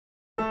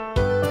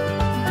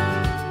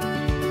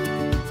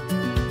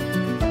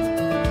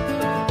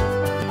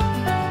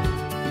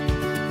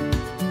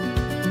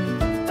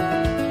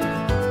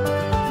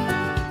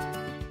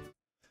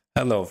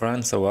Hello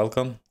friends, so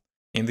welcome.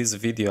 In this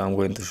video I'm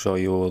going to show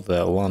you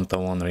the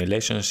one-to-one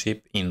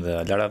relationship in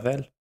the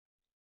Laravel.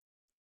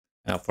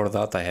 For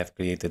that I have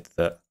created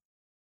the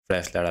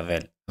fresh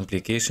Laravel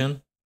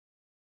application,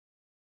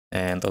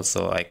 and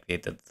also I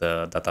created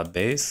the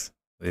database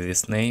with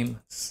this name.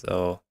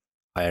 So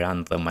I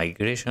ran the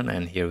migration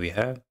and here we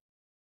have.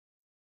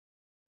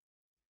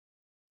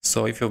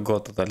 So if you go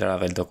to the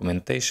Laravel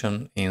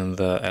documentation, in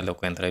the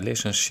Eloquent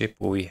relationship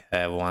we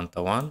have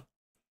one-to-one,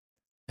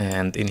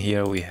 and in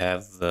here we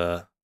have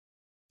the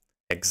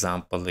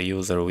example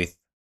user with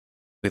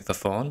the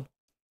phone,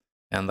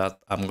 and that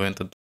I'm going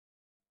to do.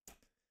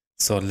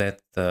 So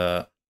let's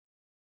go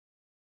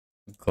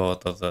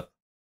to the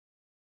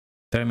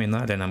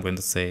terminal and I'm going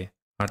to say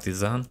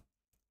artisan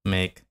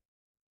make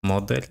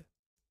model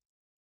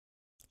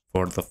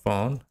for the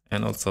phone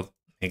and also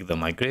make the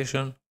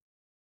migration.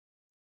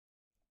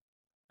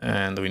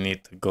 And we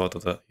need to go to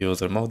the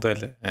user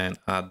model and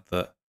add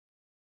the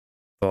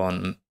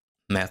phone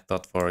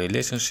method for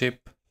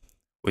relationship,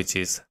 which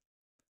is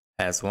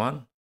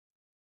as1.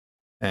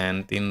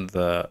 And in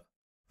the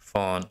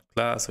phone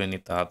class, we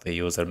need to add the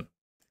user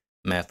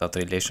method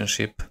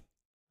relationship.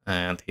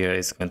 And here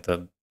is going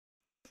to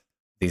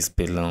this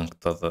belong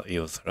to the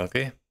user.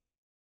 Okay.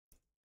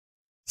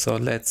 So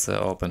let's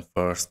open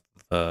first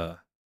the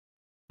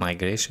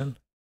migration,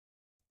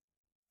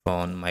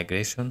 phone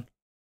migration.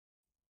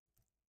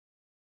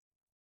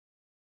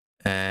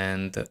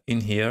 And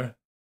in here,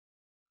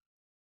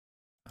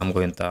 I'm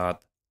going to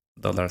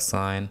add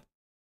 $sign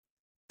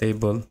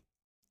table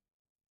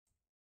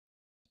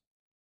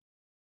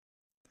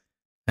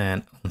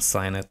and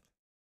unsigned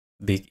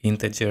big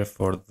integer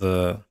for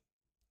the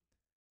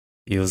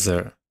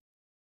user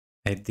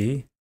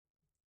ID,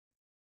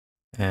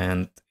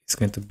 and it's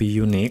going to be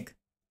unique.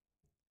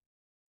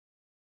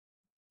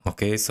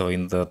 Okay, so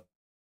in the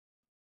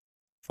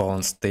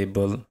phones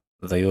table,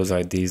 the user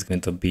ID is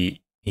going to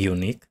be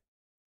unique,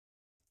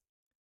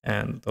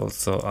 and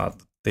also add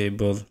the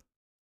table.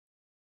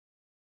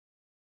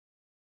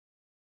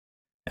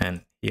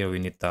 And here we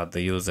need to add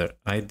the user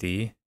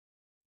ID.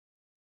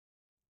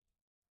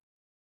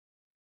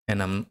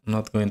 And I'm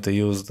not going to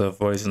use the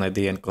version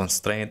ID and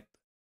constraint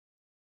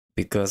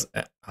because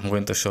I'm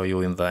going to show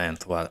you in the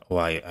end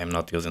why I'm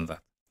not using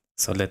that.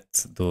 So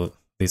let's do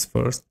this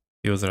first,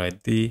 user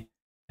ID,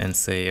 and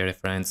say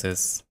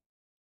references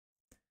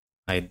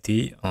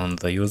ID on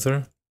the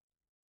user,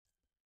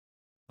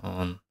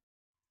 on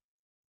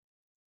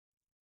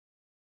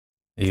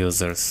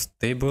users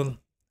table,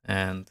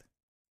 and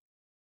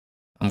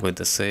I'm going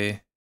to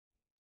say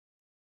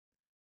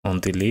on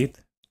delete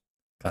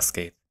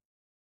cascade.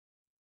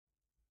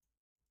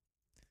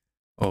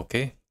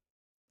 Okay,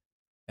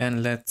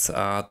 and let's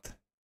add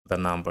the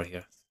number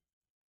here.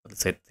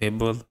 Let's say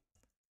table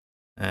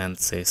and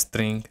say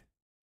string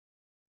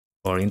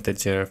or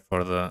integer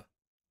for the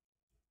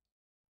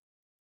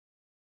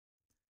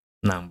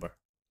number.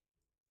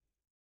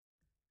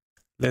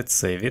 Let's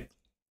save it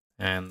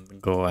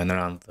and go and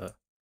run the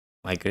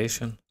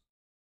migration.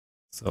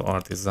 So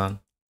artisan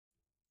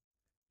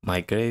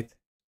migrate.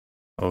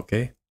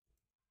 Okay,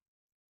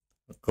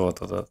 go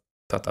to the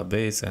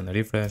database and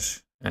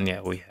refresh, and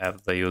yeah, we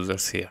have the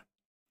users here,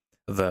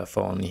 the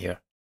phone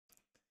here.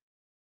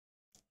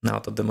 Now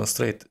to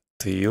demonstrate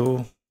to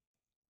you,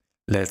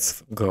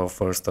 let's go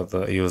first to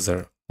the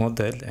user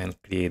model and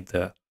create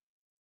the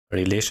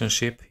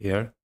relationship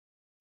here.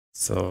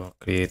 So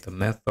create a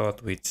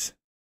method which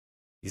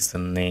is the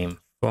name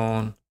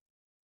phone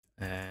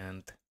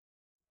and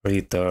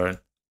return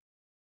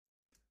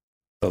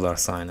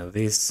 $sign of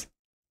this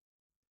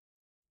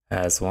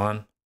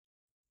as1,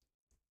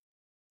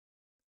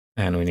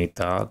 and we need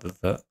to add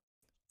the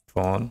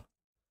phone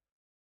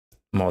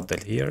model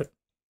here.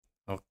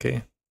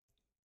 Okay,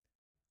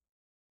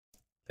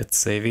 let's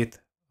save it.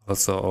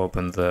 Also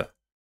open the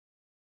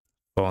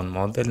phone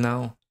model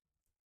now,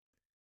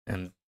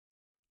 and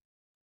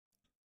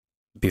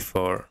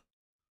before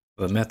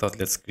the method,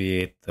 let's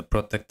create the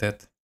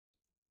protected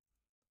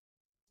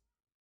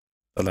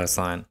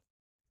 $sign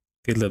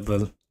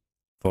fillable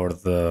for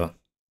the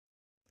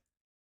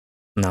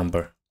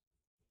number.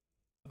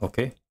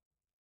 Okay,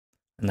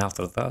 and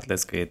after that,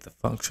 let's create the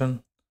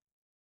function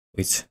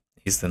which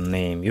is the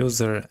name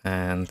user,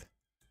 and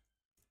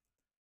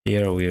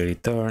here we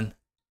return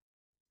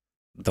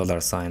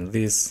 $sign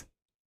this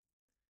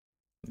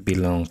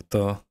belong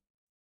to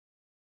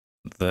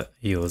the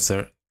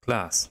user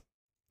class.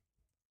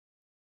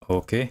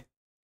 Okay,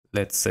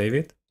 let's save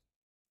it.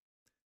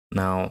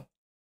 Now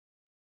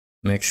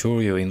make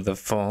sure you in the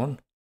phone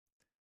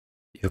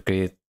you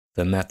create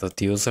the method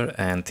user,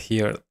 and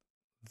here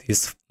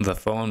the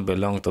phone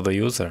belong to the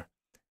user.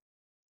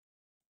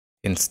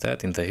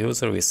 Instead, in the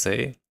user we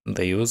say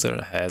the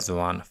user has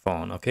one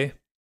phone. Okay,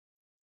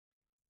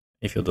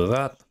 if you do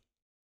that,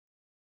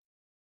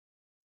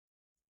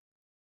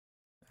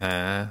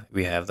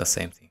 we have the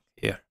same thing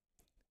here.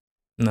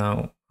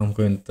 Now I'm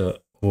going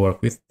to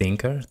work with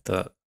Tinker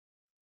to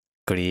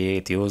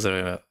create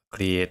user,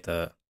 create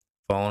a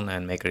phone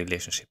and make a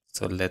relationship.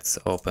 So let's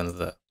open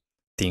the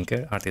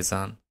tinker,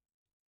 artisan,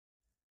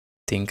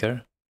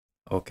 tinker,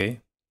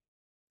 okay.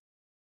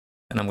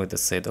 And I'm going to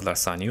say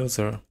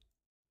 $user,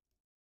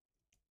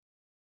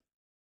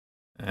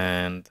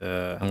 and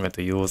I'm going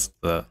to use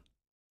the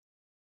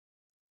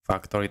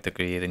factory to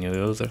create a new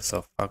user.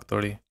 So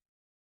factory.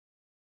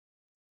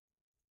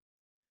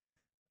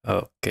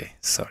 Okay,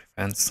 sorry,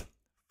 fans.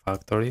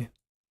 Factory,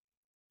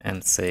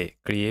 and say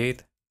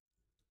create.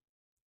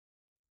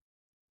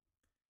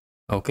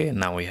 Okay,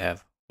 now we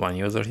have one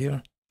user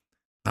here.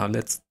 Now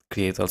let's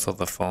create also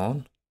the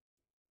phone.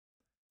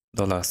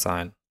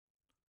 $sign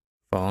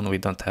phone. We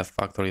don't have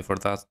factory for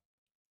that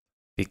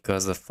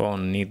because the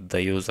phone need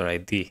the user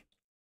ID.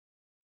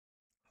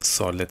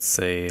 So let's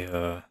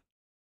say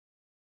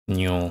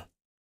new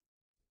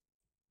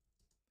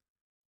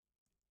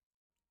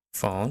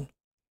phone.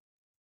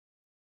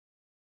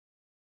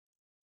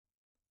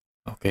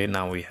 Okay,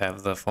 now we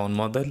have the phone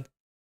model.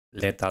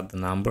 Let's add the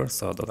number.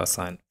 So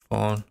 $sign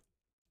phone.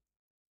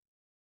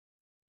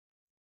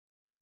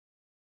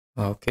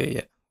 Okay,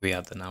 yeah, we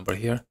add the number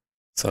here.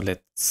 So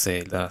let's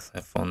say that's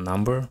a phone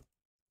number.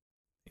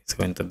 It's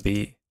going to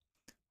be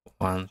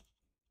 1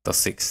 to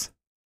 6.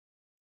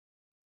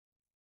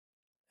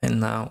 And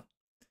now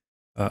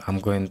I'm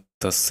going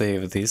to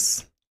save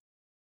this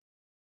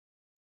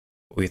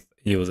with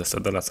user. So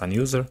 $sign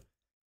user,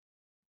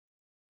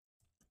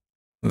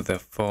 the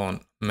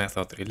phone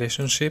method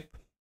relationship,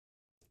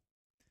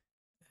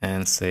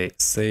 and say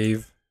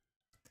save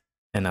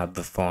and add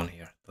the phone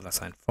here.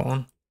 $sign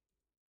phone.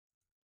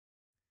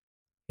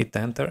 Hit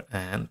enter,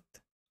 and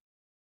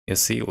you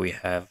see we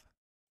have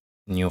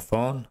new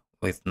phone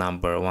with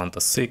number 1 to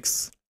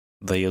 6.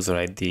 The user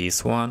ID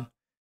is 1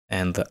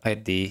 and the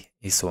ID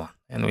is 1,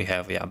 and we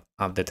have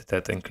updated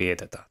that and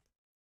created that.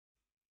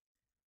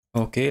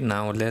 Okay,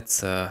 now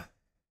let's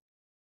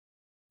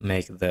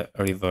make the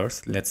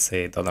reverse. Let's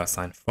say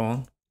 $sign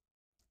phone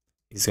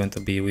is going to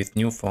be with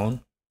new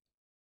phone,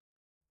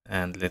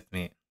 and let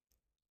me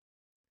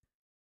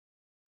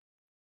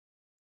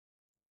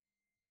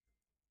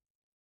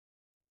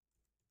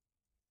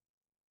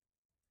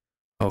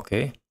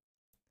okay.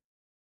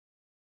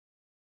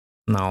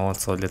 Now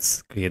also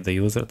let's create the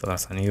user,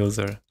 $sign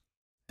user,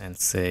 and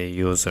say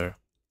user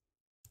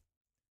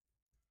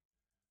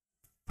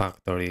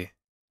factory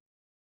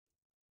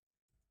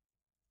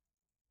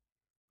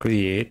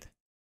create.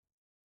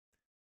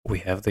 We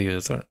have the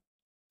user.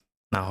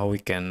 Now how we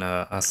can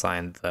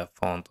assign the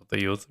phone to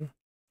the user?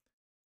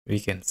 We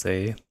can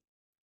say,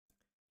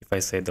 if I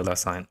say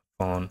 $sign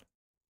phone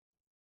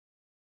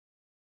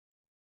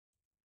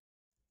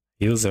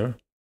user,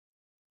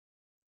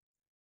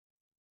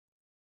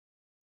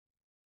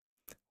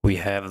 we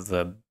have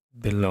the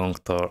belong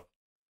to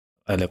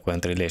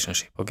Eloquent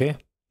relationship. Okay,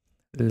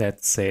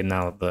 let's say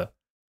now the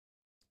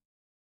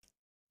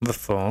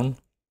phone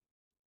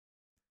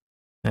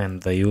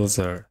and the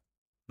user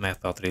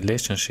method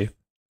relationship,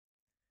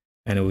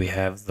 and we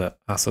have the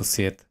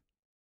associate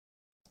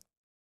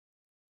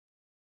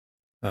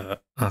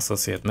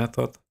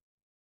method,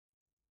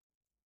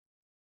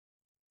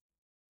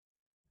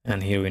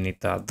 and here we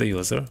need to add the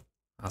user,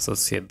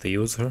 associate the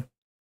user,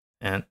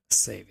 and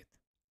save it.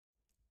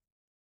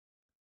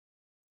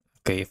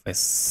 Okay, if I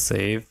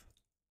save,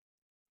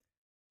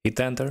 hit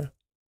enter.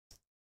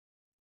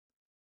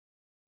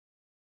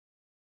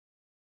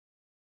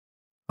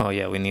 Oh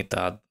yeah, we need to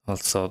add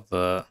also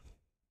the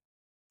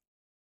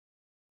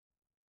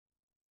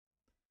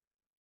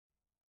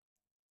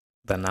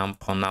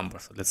phone number.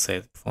 So let's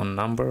say phone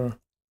number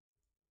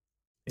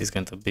is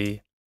going to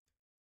be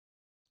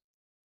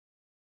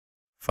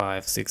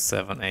 5, 6,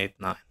 7, 8,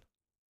 9.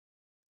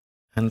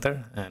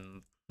 Enter,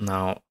 and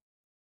now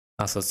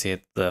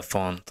associate the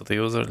phone to the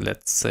user.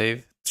 Let's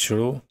save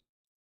true.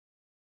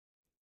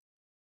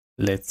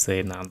 Let's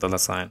say now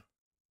 $sign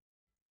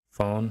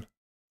phone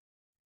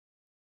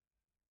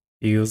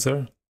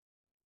user,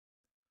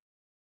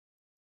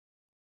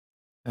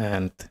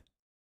 and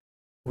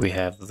we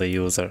have the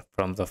user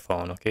from the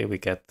phone. Okay, we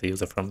get the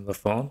user from the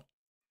phone.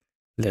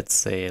 Let's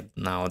say it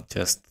now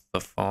just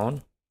the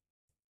phone,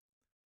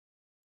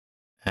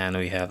 and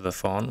we have the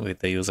phone with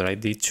the user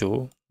ID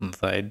 2.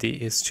 The ID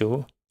is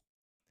 2,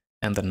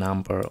 and the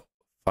number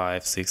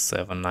 5, 6,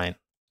 7, 9,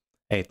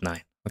 8,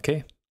 9.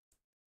 Okay,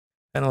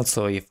 and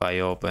also if I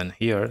open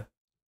here,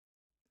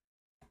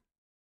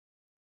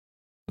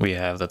 we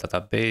have the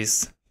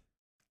database.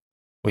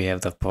 We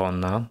have the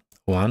phone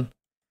 1,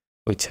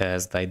 which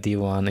has the ID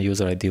 1,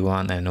 user ID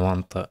 1, and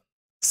 1 to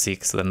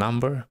 6 the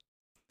number.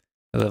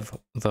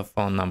 The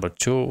phone number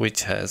 2,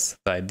 which has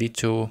the ID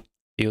 2,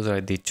 user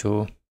ID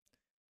 2,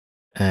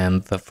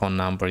 and the phone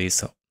number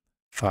is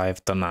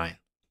 5 to 9.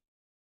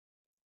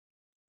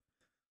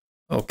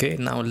 Okay,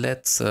 now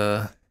let's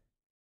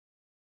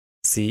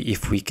see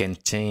if we can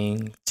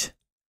change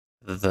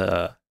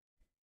the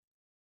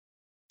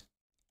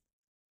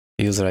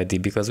user ID,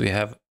 because we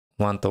have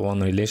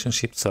one-to-one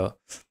relationship, so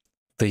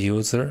the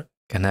user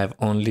can have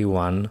only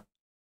one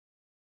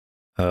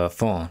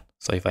phone.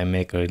 So if I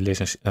make a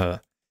relationship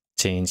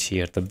change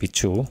here to be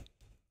 2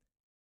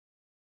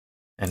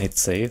 and hit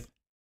save,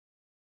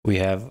 we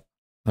have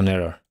an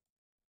error.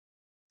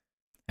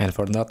 And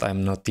for that,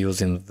 I'm not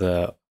using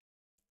the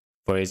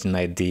origin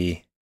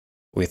ID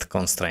with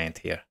constraint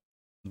here,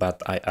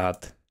 but I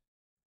add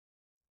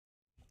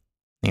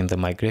in the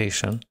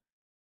migration,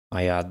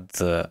 I add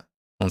the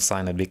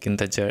unsigned big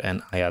integer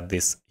and I add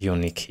this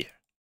unique here.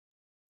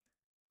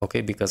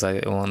 Okay, because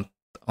I want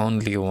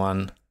only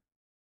one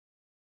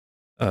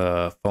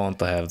phone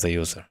to have the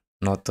user,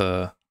 not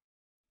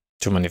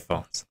too many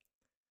phones.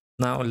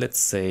 Now let's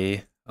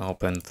say I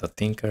open the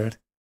Tinker,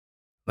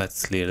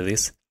 let's clear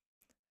this,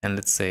 and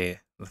let's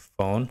say the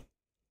phone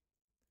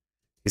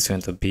is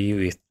going to be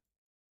with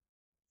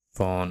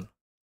phone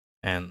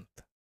and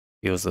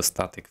use the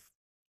static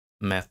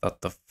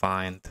method to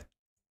find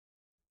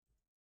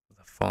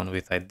the phone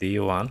with ID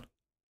 1.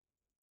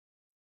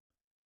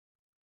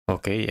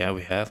 Okay, yeah,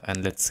 we have,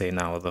 and let's say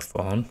now the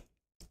phone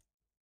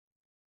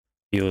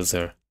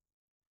user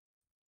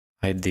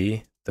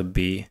ID to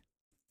be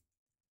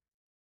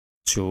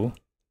 2,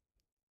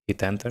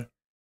 hit enter,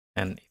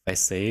 and if I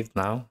save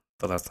now,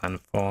 $sign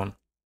phone,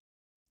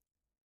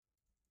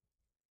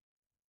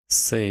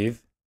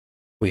 save,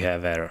 we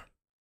have error.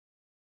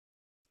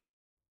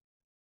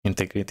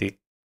 Integrity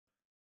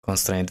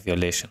constraint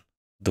violation.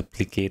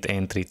 Duplicate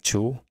entry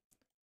 2,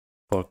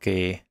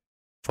 4K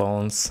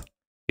phones,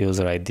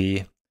 user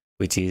ID,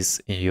 which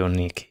is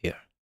unique here.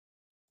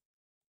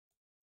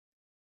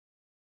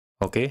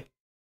 Okay.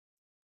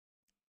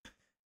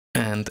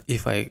 And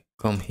if I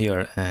come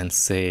here and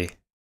say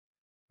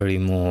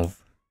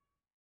remove,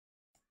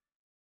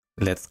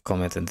 let's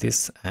comment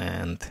this,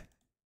 and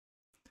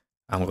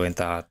I'm going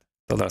to add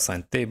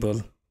 $sign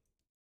table,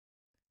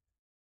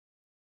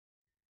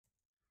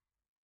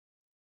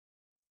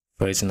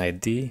 origin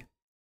ID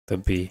to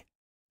be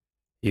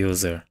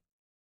user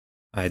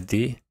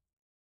ID,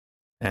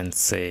 and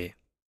say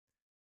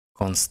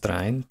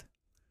constraint.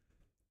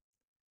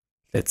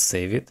 Let's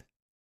save it.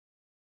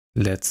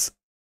 Let's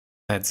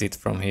exit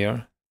from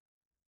here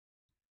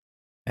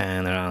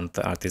and run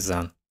the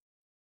artisan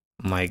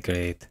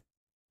migrate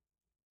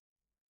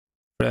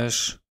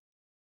fresh.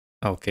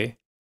 Okay.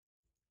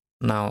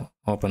 Now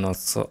open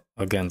also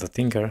again the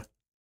Tinker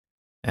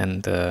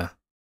and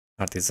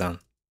artisan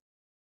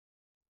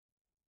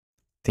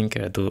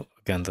Tinker, do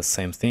again the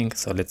same thing.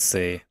 So let's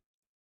say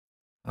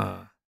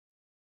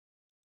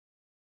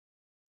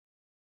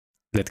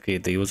let's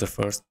create the user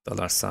first,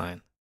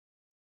 $sign,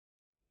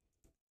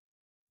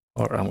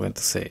 or I'm going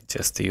to say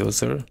just the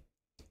user,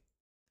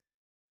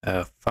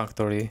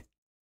 factory,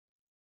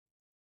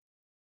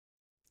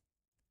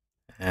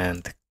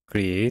 and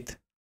create.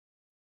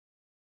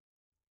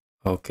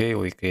 Okay,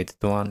 we created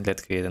one.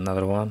 Let's create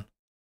another one,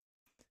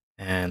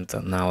 and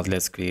now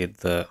let's create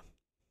the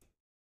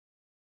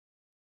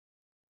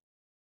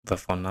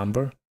phone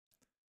number.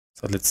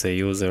 So let's say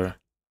user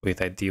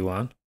with ID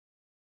 1,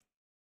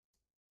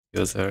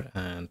 user,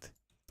 and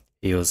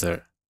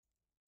user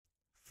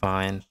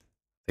find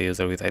the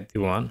user with ID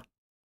 1.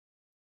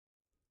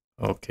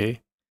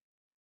 Okay,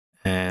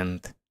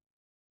 and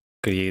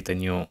create a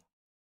new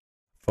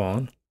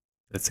phone.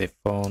 Let's say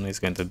phone is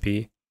going to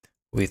be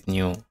with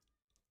new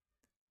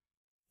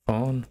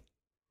phone.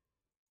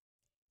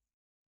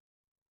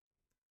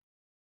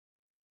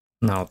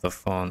 Now the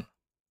phone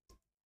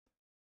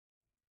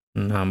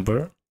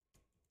number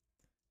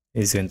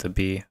is going to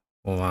be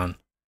 1.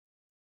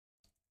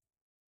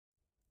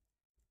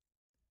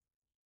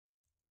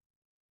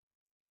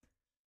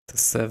 To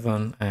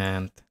 7,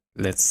 and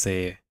let's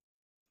say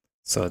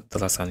so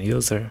 $sign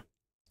user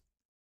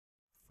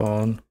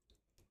phone,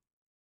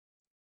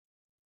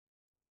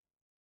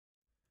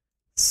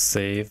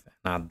 save,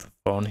 and add the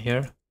phone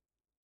here.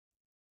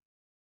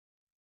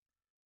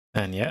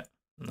 And yeah,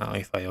 now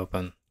if I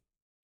open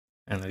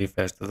and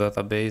refresh the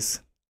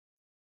database,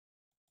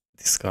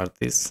 discard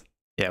this,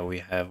 yeah, we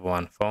have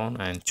one phone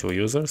and 2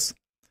 users.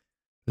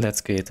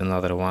 Let's create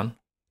another one.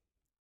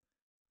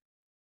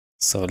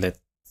 So let's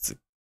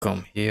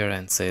come here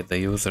and say the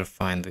user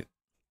find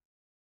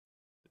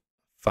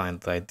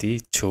the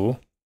ID 2,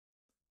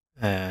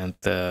 and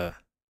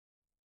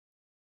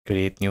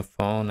create new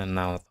phone, and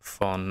now the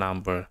phone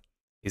number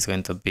is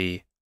going to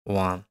be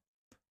 1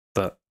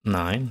 to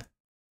 9,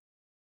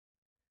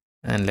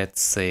 and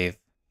let's save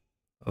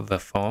the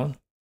phone.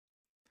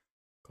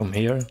 Come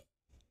here,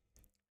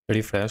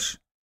 refresh,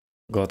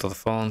 go to the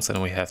phones,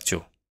 and we have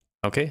 2.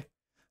 Okay,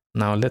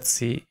 now let's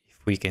see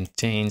if we can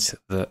change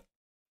the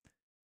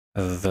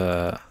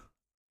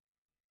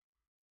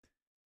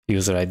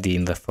user ID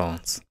in the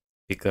phones,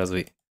 because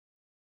we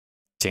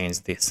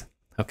changed this.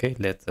 Okay,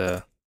 let's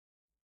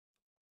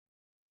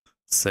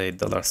say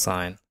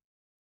 $sign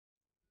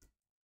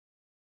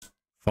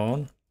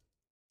phone,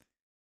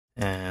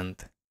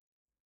 and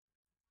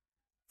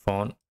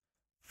phone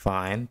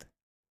find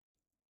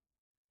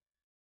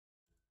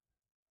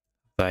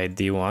the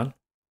ID 1.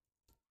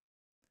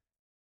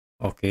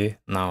 Okay,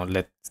 now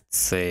let's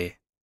say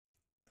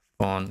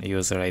phone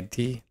user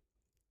ID,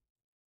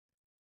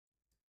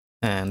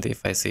 and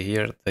if I see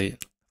here the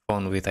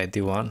phone with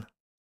ID 1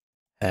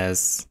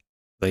 has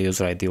the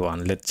user ID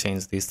 1. Let's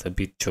change this to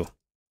be 2.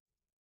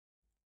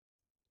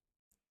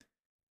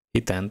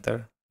 hit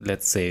enter.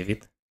 Let's save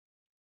it.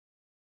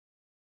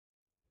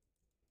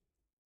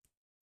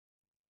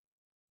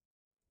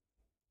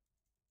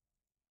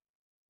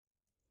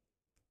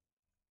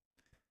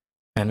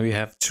 And we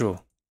have true.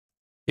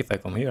 If I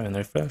come here and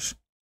refresh,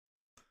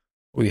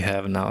 we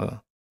have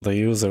now the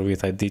user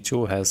with ID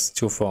 2 has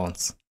 2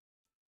 phones.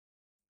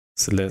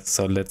 So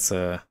let's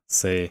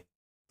say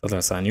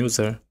 $sign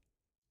user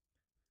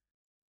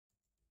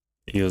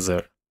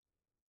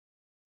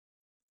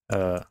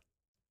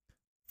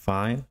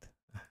find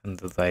and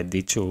the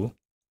ID 2.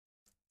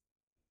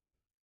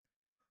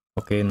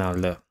 Okay, now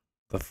the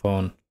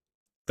phone,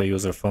 the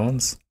user phone,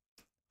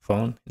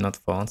 not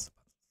phones.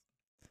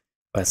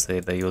 If I say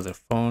the user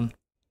phone,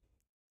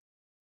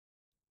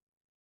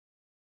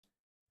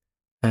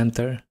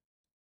 enter,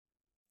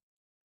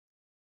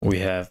 we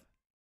have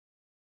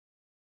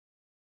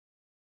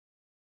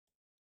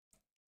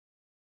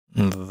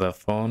the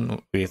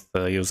phone with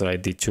the user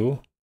ID 2.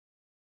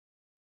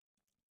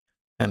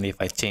 And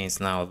if I change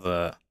now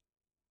the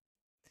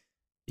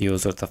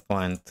user to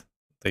find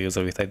the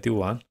user with ID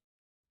 1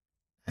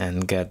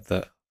 and get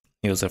the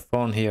user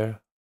phone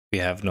here, we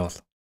have null.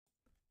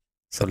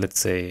 So let's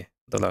say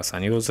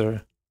 $sign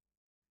user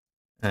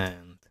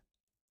and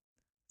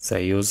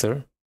say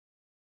user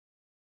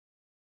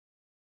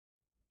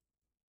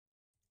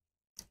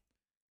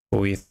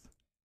with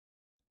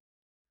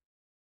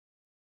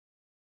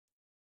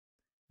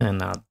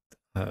and add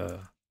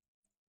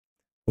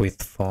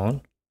with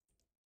phone.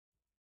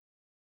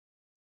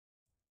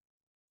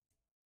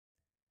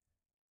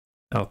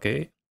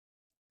 Okay,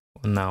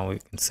 now we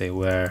can say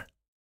where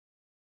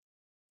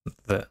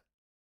the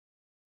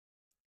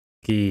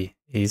key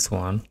is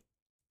 1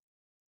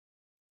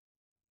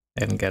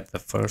 and get the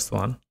first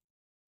one.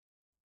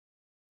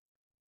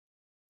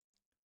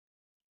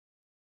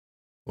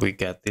 We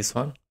get this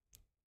one.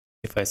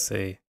 If I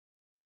say,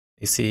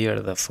 you see here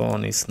the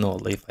phone is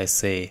null. If I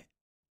say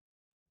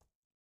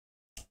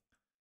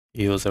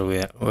user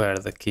where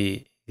the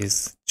key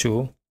is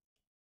 2,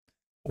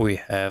 we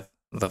have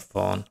the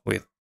phone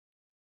with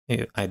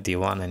ID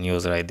 1 and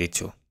user ID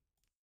 2.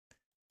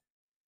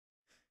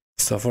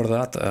 So for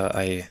that,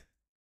 I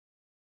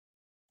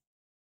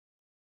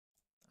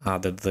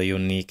added the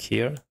unique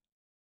here.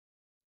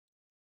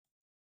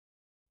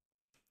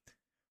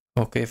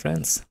 Okay,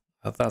 friends,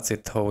 that's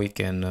it how we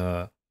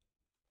can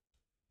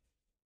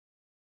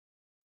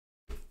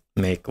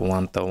make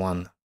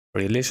one-to-one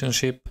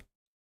relationship.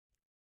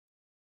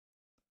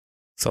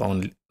 So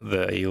only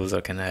the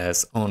user can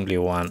has only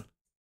one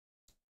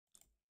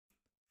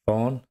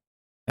phone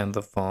and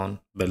the phone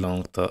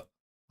belongs to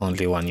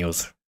only one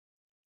user.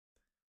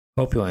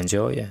 Hope you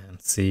enjoy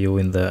and see you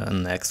in the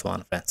next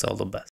one, friends. All the best.